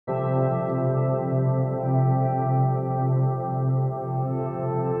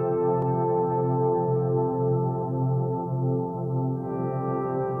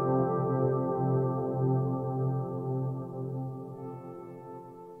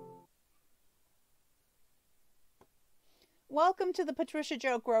Welcome to the Patricia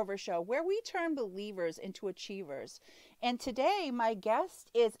Joe Grover Show, where we turn believers into achievers. And today, my guest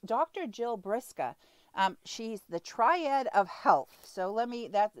is Dr. Jill Briska. She's the Triad of Health. So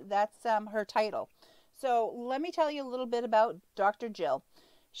that's her title. So let me tell you a little bit about Dr. Jill.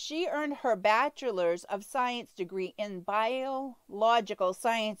 She earned her Bachelor's of Science degree in Biological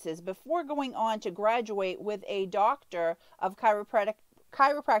Sciences before going on to graduate with a Doctor of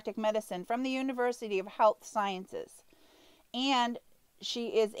Chiropractic Medicine from the University of Health Sciences. And she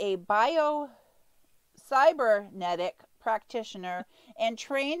is a bio-cybernetic practitioner and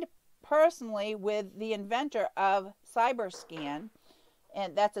trained personally with the inventor of CyberScan,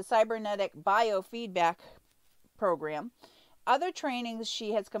 and that's a cybernetic biofeedback program. Other trainings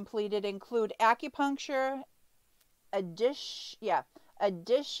she has completed include acupuncture,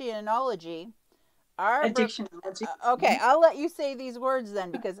 addictionology. Addictionology. Okay, I'll let you say these words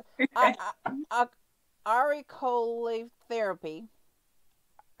then, because auriculotheory.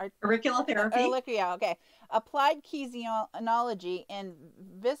 Auriculotherapy. Yeah, okay. Applied kinesiology and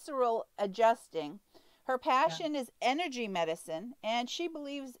visceral adjusting. Her passion is energy medicine, and she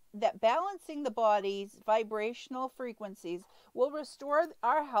believes that balancing the body's vibrational frequencies will restore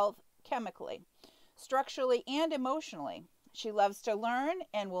our health chemically, structurally, and emotionally. She loves to learn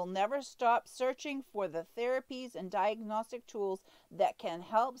and will never stop searching for the therapies and diagnostic tools that can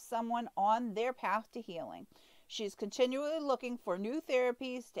help someone on their path to healing. She's continually looking for new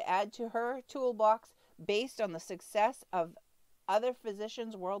therapies to add to her toolbox based on the success of other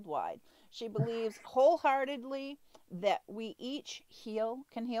physicians worldwide. She believes wholeheartedly that we each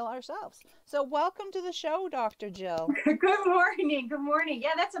can heal ourselves. So welcome to the show, Dr. Jill. Good morning. Good morning.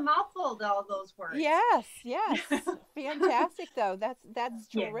 Yeah, that's a mouthful, all those words. Yes. Fantastic, though. That's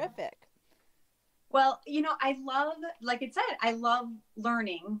terrific. Yeah. Well, I love, like it said, I love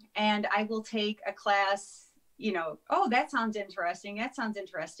learning, and I will take a class, oh, that sounds interesting. That sounds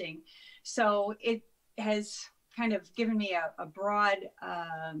interesting. So it has kind of given me a broad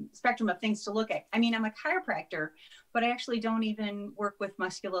spectrum of things to look at. I mean, I'm a chiropractor, but I actually don't even work with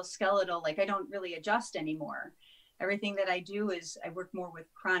musculoskeletal. Like, I don't really adjust anymore. Everything that I do is I work more with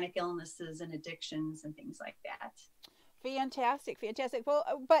chronic illnesses and addictions and things like that. Fantastic. Well,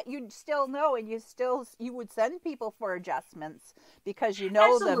 but you'd still know, and you would send people for adjustments because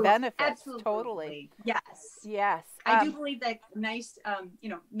Absolutely. The benefits. Absolutely. Totally. Yes. I do believe that nice,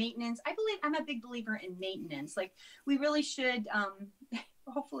 maintenance. I believe I'm a big believer in maintenance. Like, we really should,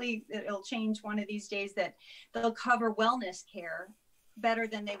 hopefully it'll change one of these days, that they'll cover wellness care better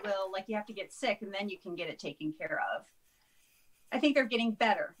than they will. Like, you have to get sick and then you can get it taken care of. I think they're getting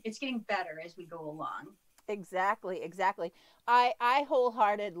better. It's getting better as we go along. Exactly. I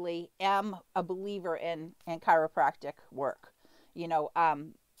wholeheartedly am a believer in chiropractic work.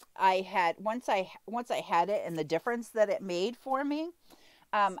 I had once I had it, and the difference that it made for me,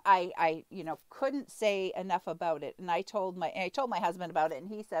 I couldn't say enough about it. And I told my husband about it, and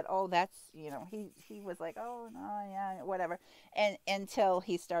he said, "Oh, that's," he was like, "Oh, no, yeah, whatever." And until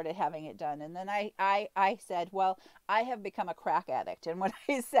he started having it done. And then I said, "Well, I have become a crack addict." And what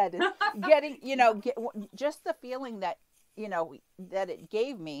I said is getting, just the feeling that, that it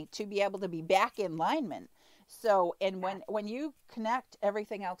gave me to be able to be back in alignment. So, and when you connect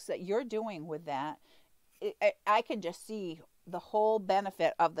everything else that you're doing with that, I can just see the whole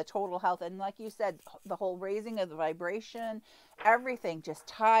benefit of the total health. And like you said, the whole raising of the vibration, everything just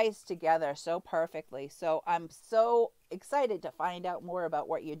ties together so perfectly. So I'm so excited to find out more about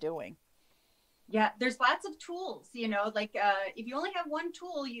what you're doing. Yeah, there's lots of tools, like if you only have one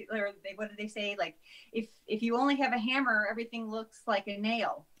tool, what do they say? Like, if you only have a hammer, everything looks like a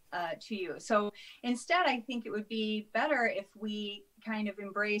nail to you. So instead, I think it would be better if we kind of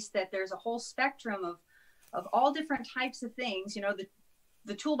embrace that there's a whole spectrum of all different types of things.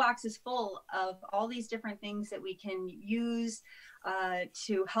 The toolbox is full of all these different things that we can use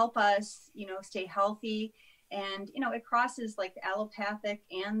to help us, stay healthy. And, it crosses like the allopathic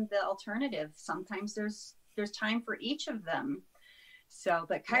and the alternative. Sometimes there's time for each of them. So,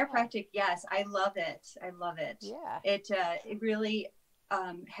 but chiropractic, yes, I love it. Yeah. It really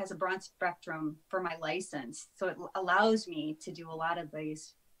has a broad spectrum for my license. So it allows me to do a lot of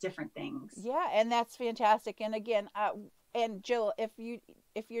these different things. Yeah, and that's fantastic. And again, and Jill, if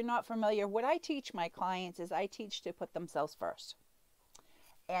you're not familiar, what I teach my clients is I teach to put themselves first.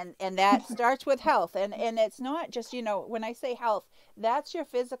 And that starts with health. And it's not just, when I say health, that's your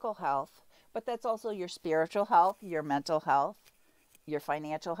physical health, but that's also your spiritual health, your mental health, your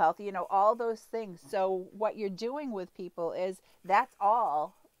financial health, all those things. So what you're doing with people is that's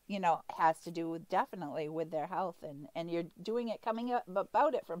all has to do with, definitely, with their health, and you're doing it, coming up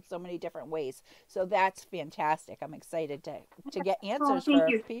about it from so many different ways. So that's fantastic. I'm excited to get Oh, answers thank for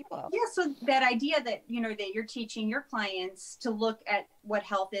you. people. Yeah, so that idea that, that you're teaching your clients to look at what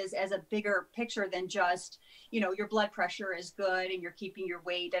health is as a bigger picture than just, your blood pressure is good and you're keeping your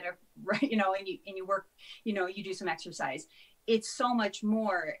weight at a, right, and you work, you do some exercise. It's so much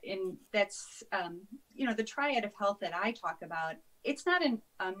more. And that's, the triad of health that I talk about. It's not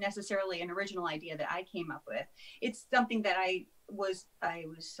necessarily an original idea that I came up with. It's something that I was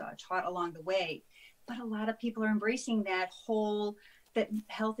taught along the way. But a lot of people are embracing that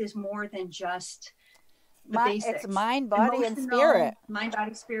health is more than just the basics. It's mind, body, and Emotional, spirit. mind,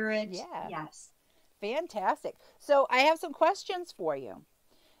 body, spirit. Yeah. Yes. Fantastic. So I have some questions for you.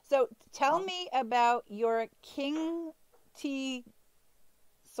 So tell me about your king tea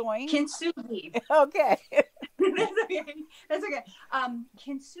soin. Kintsugi. Okay. That's okay. That's okay.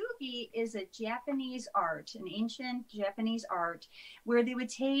 Kintsugi is a Japanese art, an ancient Japanese art, where they would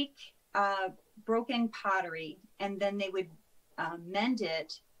take broken pottery and then they would mend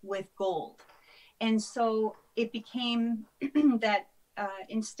it with gold. And so it became that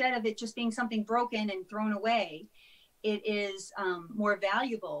instead of it just being something broken and thrown away, it is more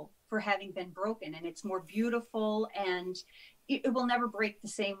valuable for having been broken, and it's more beautiful, and it will never break the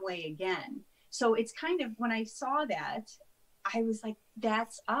same way again. So it's kind of, when I saw that, I was like,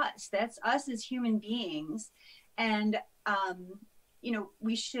 that's us as human beings. And,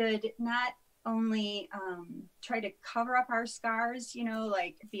 we should not only try to cover up our scars,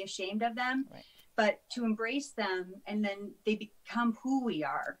 like be ashamed of them, right, but to embrace them, and then they become who we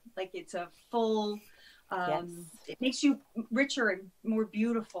are. Like it's a full, yes, it makes you richer and more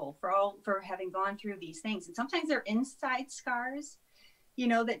beautiful for having gone through these things. And sometimes they're inside scars,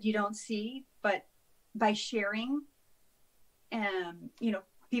 that you don't see, but by sharing,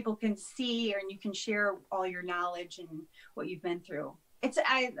 people can see, and you can share all your knowledge and what you've been through.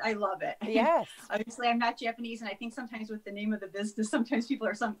 I love it. yes. Obviously, I'm not Japanese, and I think sometimes with the name of the business, sometimes people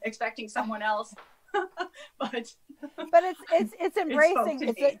are expecting someone else. but it's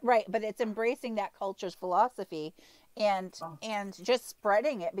embracing, right, but it's embracing that culture's philosophy, and just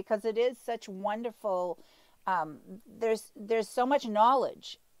spreading it, because it is such wonderful. There's so much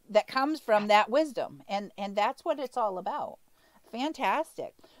knowledge that comes from that wisdom, and that's what it's all about.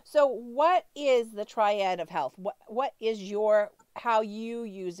 Fantastic. So what is the triad of health? What is how you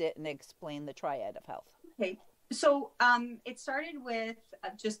use it, and explain the triad of health? Okay, so it started with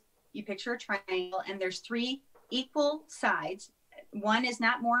just, you picture a triangle and there's 3 equal sides. One is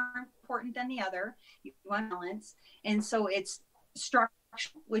not more important than the other. You want balance. And so it's structure,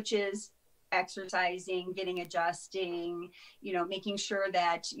 which is exercising, adjusting, making sure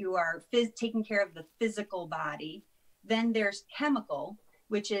that you are taking care of the physical body. Then there's chemical,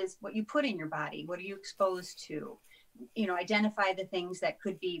 which is what you put in your body. What are you exposed to? Identify the things that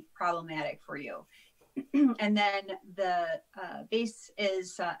could be problematic for you. And then the base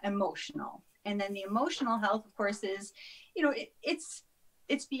is emotional. And then the emotional health, of course, is,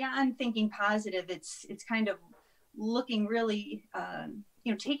 it's beyond thinking positive. It's kind of looking really,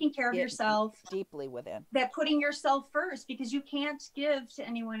 taking care of yourself deeply within. That putting yourself first, because you can't give to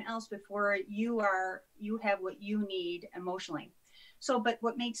anyone else before you have what you need emotionally. So, but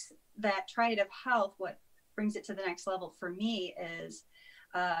what makes that triad of health, what brings it to the next level for me is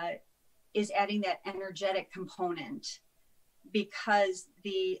adding that energetic component, because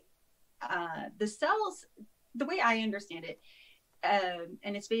the cells, the way I understand it,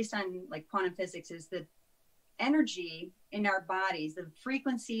 and it's based on like quantum physics, is the energy in our bodies, the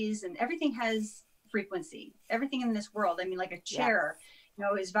frequencies, and everything has frequency. Everything in this world, I mean, like a chair,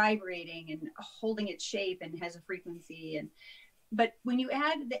 is vibrating and holding its shape and has a frequency. But when you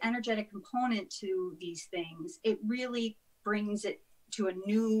add the energetic component to these things, it really brings it to a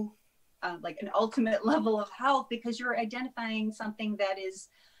new, like an ultimate level of health, because you're identifying something that is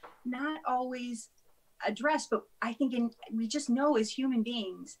not always addressed. But I think we just know as human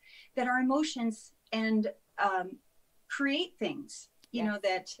beings that our emotions and create things,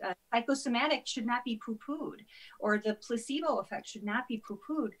 that psychosomatic should not be poo-pooed, or the placebo effect should not be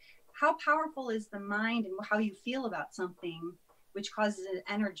poo-pooed. How powerful is the mind and how you feel about something, which causes an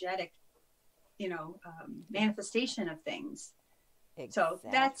energetic, manifestation of things.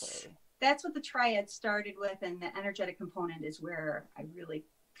 Exactly. So that's what the triad started with, and the energetic component is where I really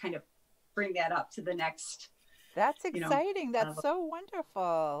kind of bring that up to the next. That's exciting. That's level. So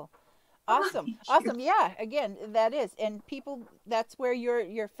wonderful. Awesome. Oh, awesome. Yeah. Again, that is, and people, that's where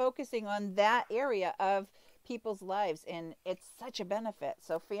you're focusing on that area of people's lives, and it's such a benefit.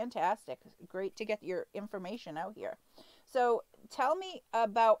 So fantastic. Great to get your information out here. So tell me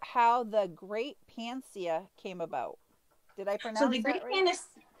about how the Great Panacea came about. Did I So pronounce that right? the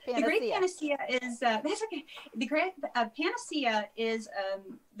great Panacea. panacea is that's okay. The great panacea is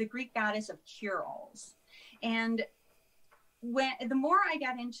the Greek goddess of cure-alls, and when the more I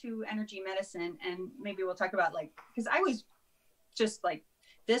got into energy medicine, and maybe we'll talk about like, because I was just like,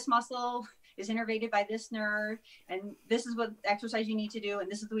 this muscle is innervated by this nerve, and this is what exercise you need to do,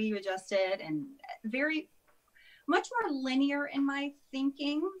 and this is the way you adjust it, and very much more linear in my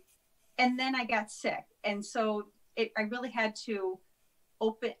thinking. And then I got sick, and so I really had to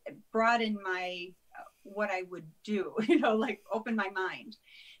broaden my what I would do, like open my mind.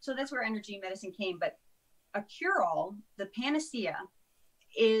 So that's where energy medicine came. But a cure-all, the panacea,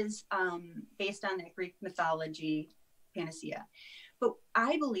 is based on that Greek mythology panacea. But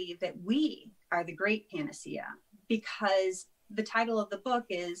I believe that we are the great panacea, because the title of the book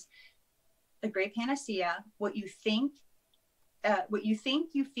is The Great Panacea: What you think,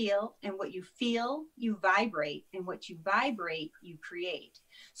 you feel, and what you feel, you vibrate, and what you vibrate, you create.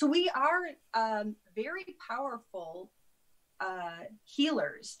 So we are very powerful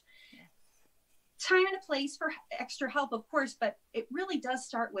healers. Time and a place for extra help, of course, but it really does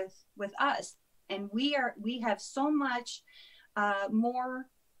start with us. And we have so much more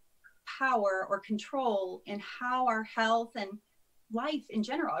power or control in how our health and life in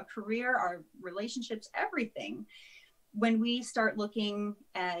general, our career, our relationships, everything, when we start looking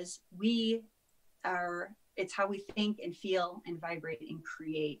as we are, it's how we think and feel and vibrate and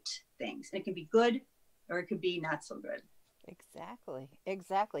create things. And it can be good or it could be not so good. Exactly.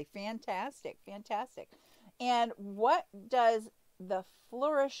 Fantastic. And what does the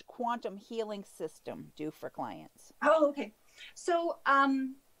Flourish Quantum Healing System do for clients? Oh, okay. So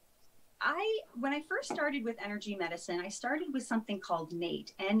when I first started with energy medicine, I started with something called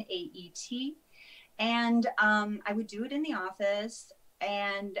NAET, N-A-E-T. And I would do it in the office,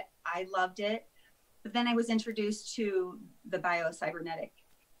 and I loved it. But then I was introduced to the biocybernetic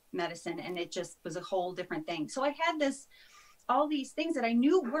medicine, and it just was a whole different thing. So I had all these things that I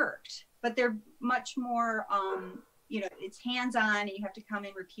knew worked, but they're much more, it's hands-on, and you have to come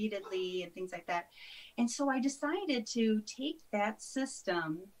in repeatedly and things like that. And so I decided to take that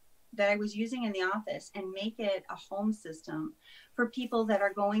system that I was using in the office and make it a home system for people that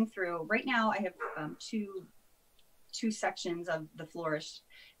are going through. Right now, I have two sections of the Flourish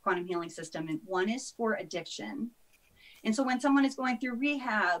Quantum Healing System, and one is for addiction. And so when someone is going through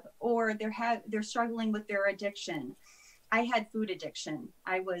rehab, or they're struggling with their addiction, I had food addiction.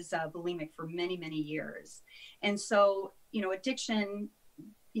 I was bulimic for many, many years. And so, addiction,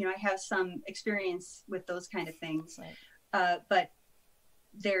 I have some experience with those kind of things. Right. But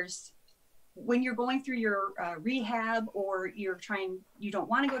when you're going through your rehab, or you don't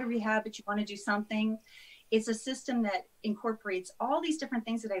want to go to rehab, but you want to do something, it's a system that incorporates all these different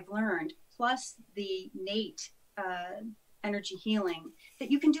things that I've learned, plus the NAET energy healing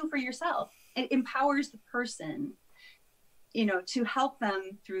that you can do for yourself. It empowers the person, to help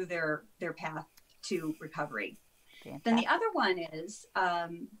them through their path to recovery. Fantastic. Then the other one is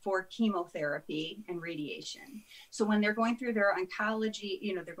for chemotherapy and radiation. So when they're going through their oncology,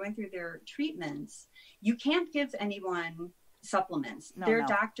 they're going through their treatments, you can't give anyone supplements. Their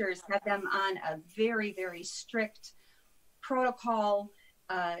doctors have them on a very, very strict protocol.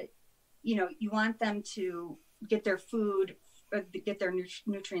 You want them to get their food, get their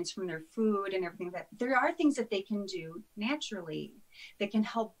nutrients from their food and everything. That there are things that they can do naturally that can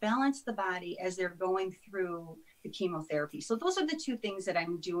help balance the body as they're going through the chemotherapy. So those are the two things that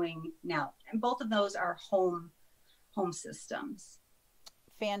I'm doing now, and both of those are home systems.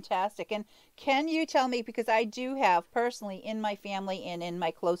 Fantastic. And can you tell me, because I do have personally in my family and in my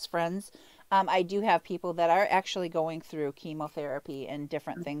close friends, I do have people that are actually going through chemotherapy and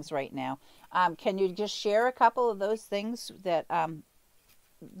different things right now. Can you just share a couple of those things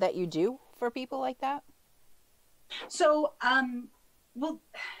that you do for people like that? So, well,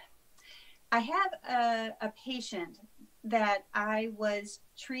 I have a patient that I was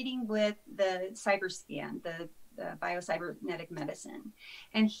treating with the CyberScan, the biocybernetic medicine.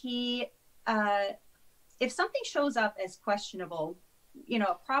 And he, if something shows up as questionable,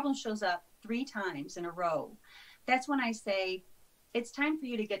 a problem shows up 3 times in a row, that's when I say, it's time for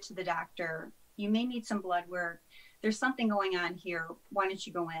you to get to the doctor. You may need some blood work. There's something going on here. Why don't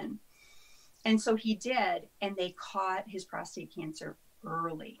you go in? And so he did, and they caught his prostate cancer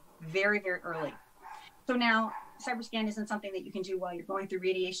early, very, very early. So now CyberScan isn't something that you can do while you're going through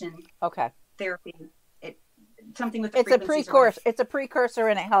radiation therapy. Something with the it's a precursor,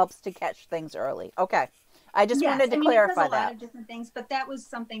 and it helps to catch things early. Okay. I just wanted to clarify that. A lot of different things, but that was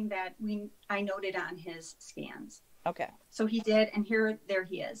something that I noted on his scans. Okay. So he did, and there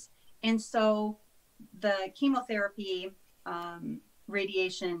he is. And so the chemotherapy,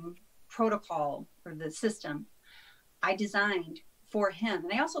 radiation protocol, or the system, I designed for him.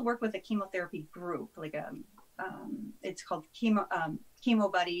 And I also work with a chemotherapy group, like it's called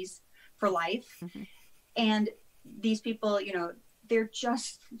Chemo Buddies for Life. Mm-hmm. And these people, they're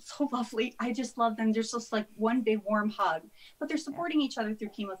just so lovely. I just love them. They're just like one big warm hug, but they're supporting each other through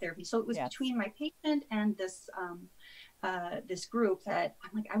chemotherapy. So it was between my patient and this group that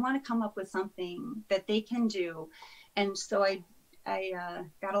I'm like, I want to come up with something that they can do. And so I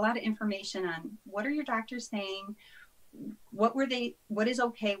got a lot of information on what are your doctors saying? What is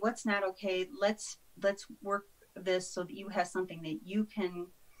okay? What's not okay? Let's work this so that you have something that you can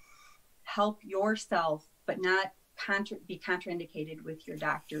help yourself, but not be contraindicated with your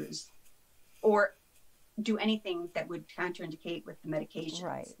doctors, or do anything that would contraindicate with the medication.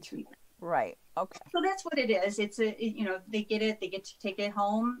 Treatment. Right. Okay. So that's what it is. It's they get to take it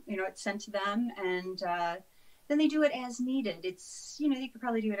home, it's sent to them, and then they do it as needed. It's, you could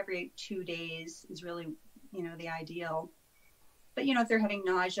probably do it every 2 days is really, the ideal. But, if they're having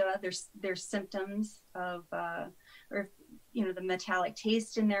nausea, there's symptoms of, or, the metallic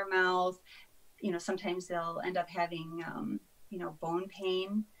taste in their mouth, sometimes they'll end up having, bone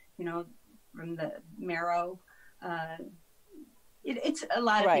pain, from the marrow. It's a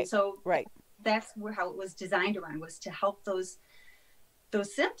lot of things. So that's how it was designed around, was to help those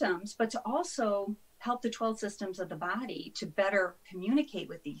symptoms, but to also help the 12 systems of the body to better communicate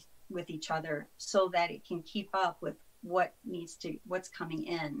with each other, so that it can keep up with what's coming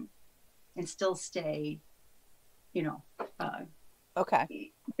in, and still stay,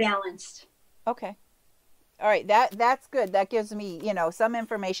 balanced. Okay. All right. That's good. That gives me, some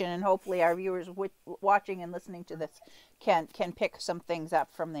information, and hopefully our viewers watching and listening to this can pick some things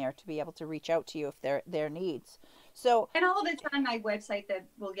up from there to be able to reach out to you if their needs. So, and all of it's on my website that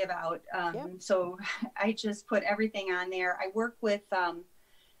we'll give out. So I just put everything on there. I work with,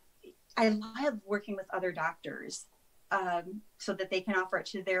 I love working with other doctors, so that they can offer it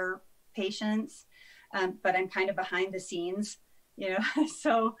to their patients. But I'm kind of behind the scenes,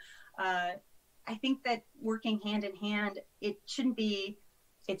 so, I think that working hand in hand, it shouldn't be,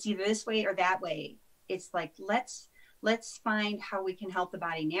 it's either this way or that way. It's like, let's find how we can help the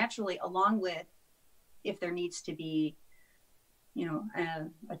body naturally, along with if there needs to be, a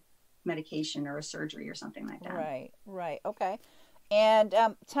medication or a surgery or something like that. Right. Okay. And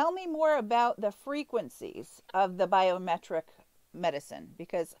tell me more about the frequencies of the biometric medicine,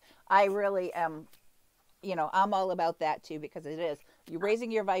 because I really am, I'm all about that too, because it is, you're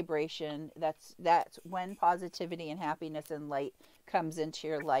raising your vibration. That's when positivity and happiness and light comes into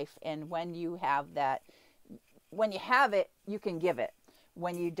your life. And when you have it, you can give it.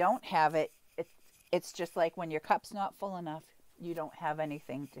 When you don't have it, it's just like when your cup's not full enough, you don't have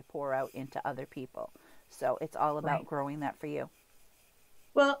anything to pour out into other people. So it's all about growing that for you.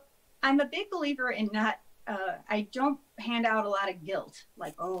 Well, I'm a big believer in not, I don't hand out a lot of guilt,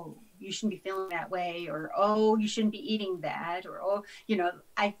 like, oh, you shouldn't be feeling that way, or, oh, you shouldn't be eating that, or, oh,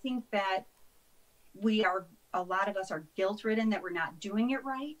 I think that a lot of us are guilt ridden that we're not doing it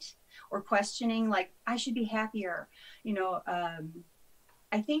right, or questioning, like, I should be happier.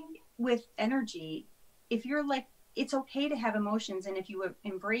 I think with energy, if you're like, it's okay to have emotions. And if you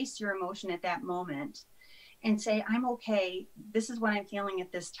embrace your emotion at that moment and say, I'm okay, this is what I'm feeling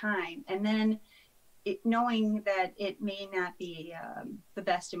at this time. And then knowing that it may not be the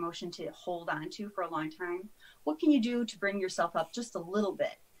best emotion to hold on to for a long time, what can you do to bring yourself up just a little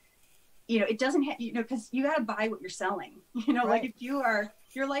bit? It doesn't have, because you got to buy what you're selling, like if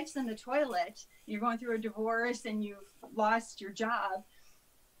your life's in the toilet, you're going through a divorce and you've lost your job,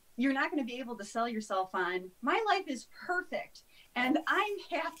 you're not going to be able to sell yourself on, my life is perfect and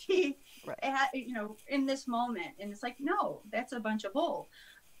I'm happy in this moment. And it's like, no, that's a bunch of bull.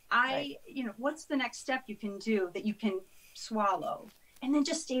 What's the next step you can do that you can swallow, and then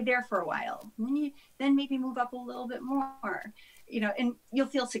just stay there for a while, and then maybe move up a little bit more, and you'll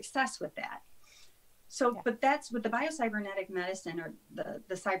feel success with that. So, but that's with the biocybernetic medicine, or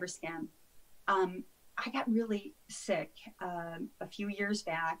the cyber scan. I got really sick a few years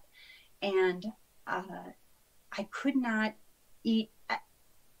back, and I could not eat.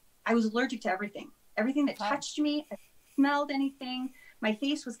 I was allergic to everything that touched me. I smelled anything. My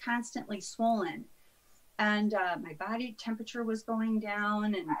face was constantly swollen, and my body temperature was going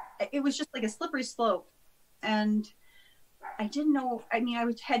down, and it was just like a slippery slope. And I didn't know, I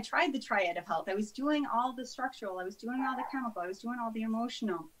had tried the Triad of health. I was doing all the structural, I was doing all the chemical, I was doing all the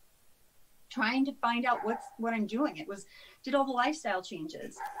emotional, trying to find out what I'm doing. Did all the lifestyle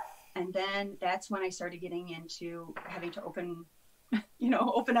changes. And then that's when I started getting into having to open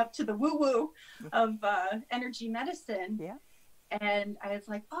up to the woo-woo of energy medicine. Yeah. And I was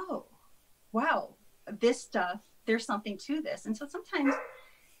like, oh, wow, this stuff, there's something to this. And so sometimes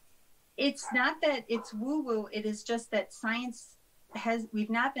it's not that it's woo-woo, it is just that we've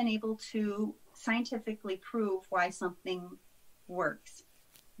not been able to scientifically prove why something works.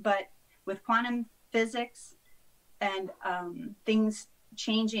 But with quantum physics and things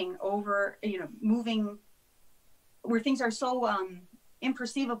changing over, moving where things are so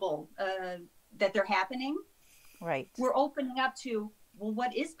imperceivable that they're happening, right? We're opening up to, well,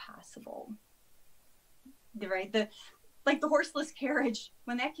 what is possible, right? Like the horseless carriage,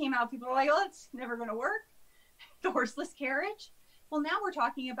 when that came out, people were like, oh, it's never going to work. The horseless carriage. Well, now we're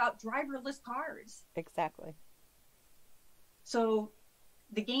talking about driverless cars. Exactly. So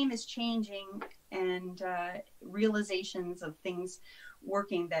the game is changing, and realizations of things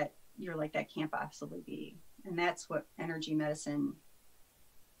working that you're like, that can't possibly be. And that's what energy medicine,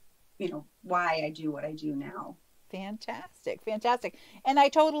 why I do what I do now. Fantastic. And I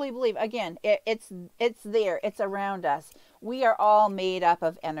totally believe, again, it's there, it's around us. We are all made up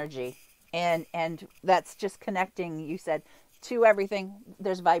of energy, and that's just connecting, you said, to everything.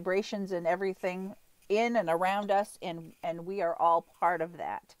 There's vibrations in everything in and around us, and we are all part of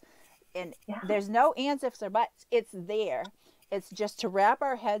that. And there's no ands, ifs, or buts. It's there. It's just to wrap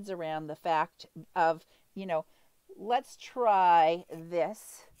our heads around the fact of, let's try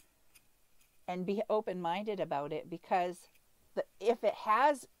this and be open-minded about it, because if it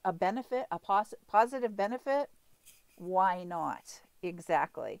has a benefit, a positive benefit, why not?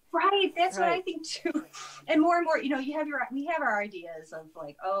 Exactly. Right. That's right. What I think too. And more, we have our ideas of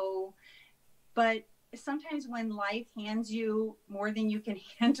like, oh, but sometimes when life hands you more than you can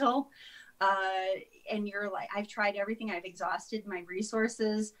handle, and you're like, I've tried everything, I've exhausted my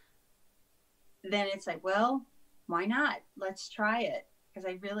resources, then it's like, well, why not? Let's try it. Because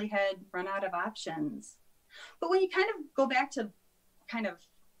I really had run out of options. But when you kind of go back to kind of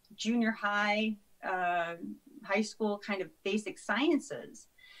junior high, high school kind of basic sciences,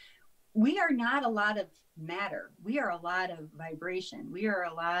 we are not a lot of matter. We are a lot of vibration. We are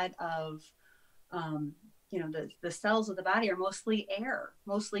a lot of, the cells of the body are mostly air,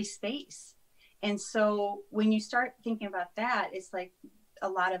 mostly space. And so when you start thinking about that, it's like a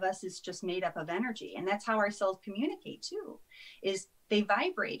lot of us is just made up of energy. And that's how our cells communicate too, is they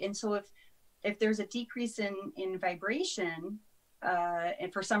vibrate. And so if there's a decrease in vibration,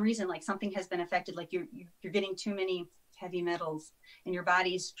 and for some reason, like something has been affected, like you're getting too many heavy metals and your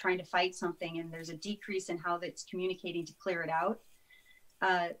body's trying to fight something, and there's a decrease in how that's communicating to clear it out.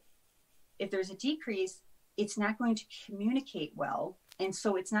 If there's a decrease, it's not going to communicate well. And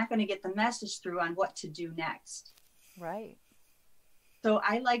so it's not going to get the message through on what to do next. Right. So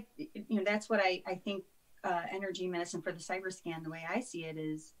I like, that's what I think energy medicine for the cyber scan, the way I see it,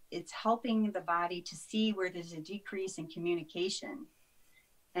 is it's helping the body to see where there's a decrease in communication.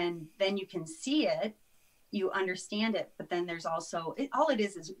 And then you can see it, you understand it, but then there's also, all it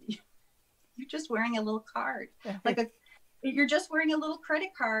is you're just wearing a little card, you're just wearing a little credit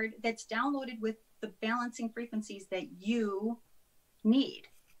card that's downloaded with the balancing frequencies that you need.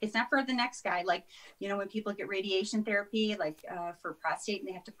 It's not for the next guy. Like, when people get radiation therapy, like for prostate, and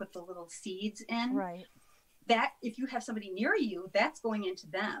they have to put the little seeds in. Right. That if you have somebody near you, that's going into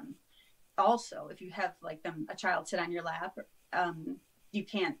them. Also, if you have like a child sit on your lap, you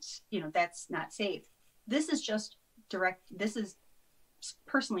can't, that's not safe. This is just direct. This is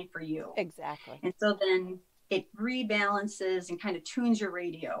personally for you. Exactly. And so then it rebalances and kind of tunes your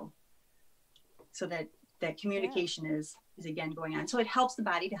radio so that communication is again going on. So it helps the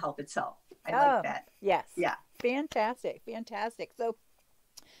body to help itself. I like that. Yes. Yeah. Fantastic. So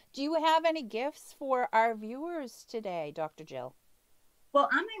do you have any gifts for our viewers today, Dr. Jill? Well,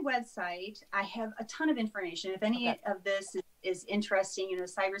 on my website, I have a ton of information. If any of this is interesting,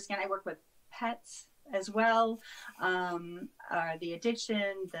 CyberScan, I work with pets as well, the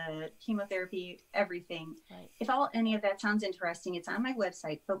addiction, the chemotherapy, everything. Right. If any of that sounds interesting, it's on my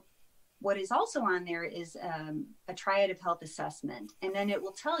website. But what is also on there is a Triad of Health assessment. And then it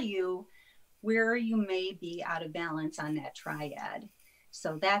will tell you where you may be out of balance on that triad.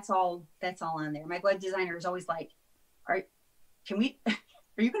 So that's all on there. My web designer is always like, are you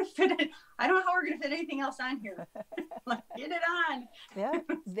going to fit it? I don't know how we're going to fit anything else on here. Like, get it on. Yeah,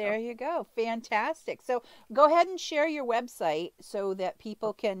 there you go. Fantastic. So go ahead and share your website so that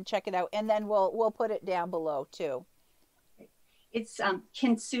people can check it out. And then we'll put it down below too. It's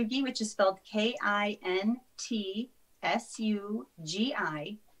Kintsugi, which is spelled KINTSUGI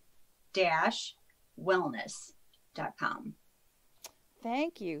 -wellness.com.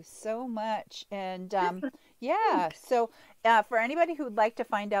 Thank you so much. And yeah, so for anybody who'd like to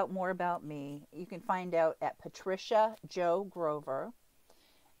find out more about me, you can find out at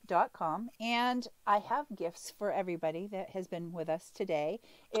patriciajogrover.com. And I have gifts for everybody that has been with us today.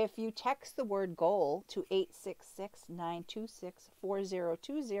 If you text the word goal to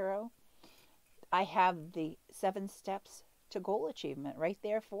 866-926-4020, I have the 7 steps to goal achievement right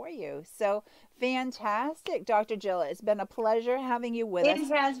there for you. So fantastic, Dr. Jill. It's been a pleasure having you with It us.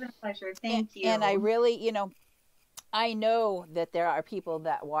 has been a pleasure. Thank And I you. really, I know that there are people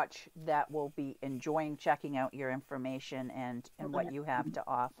that watch that will be enjoying checking out your information and what you have to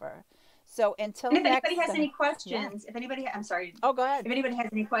offer. So until And if anybody next has any time, yeah. questions, I'm sorry. Oh, go ahead. If anybody has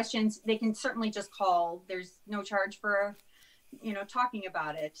any questions, they can certainly just call. There's no charge for, talking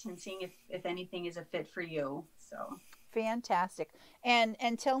about it and seeing if anything is a fit for you. So Fantastic. And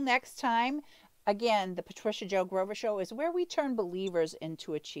until next time, again, the Patricia Jo Grover Show is where we turn believers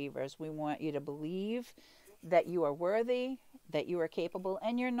into achievers. We want you to believe that you are worthy, that you are capable,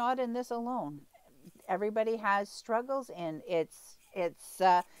 and you're not in this alone. Everybody has struggles, and and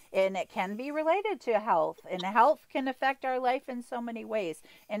it can be related to health, and health can affect our life in so many ways.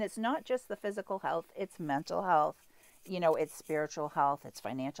 And it's not just the physical health; it's mental health. It's spiritual health, it's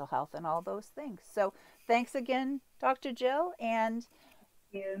financial health, and all those things. So thanks again, Dr. Jill, and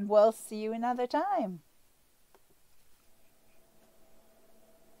yeah. we'll see you another time.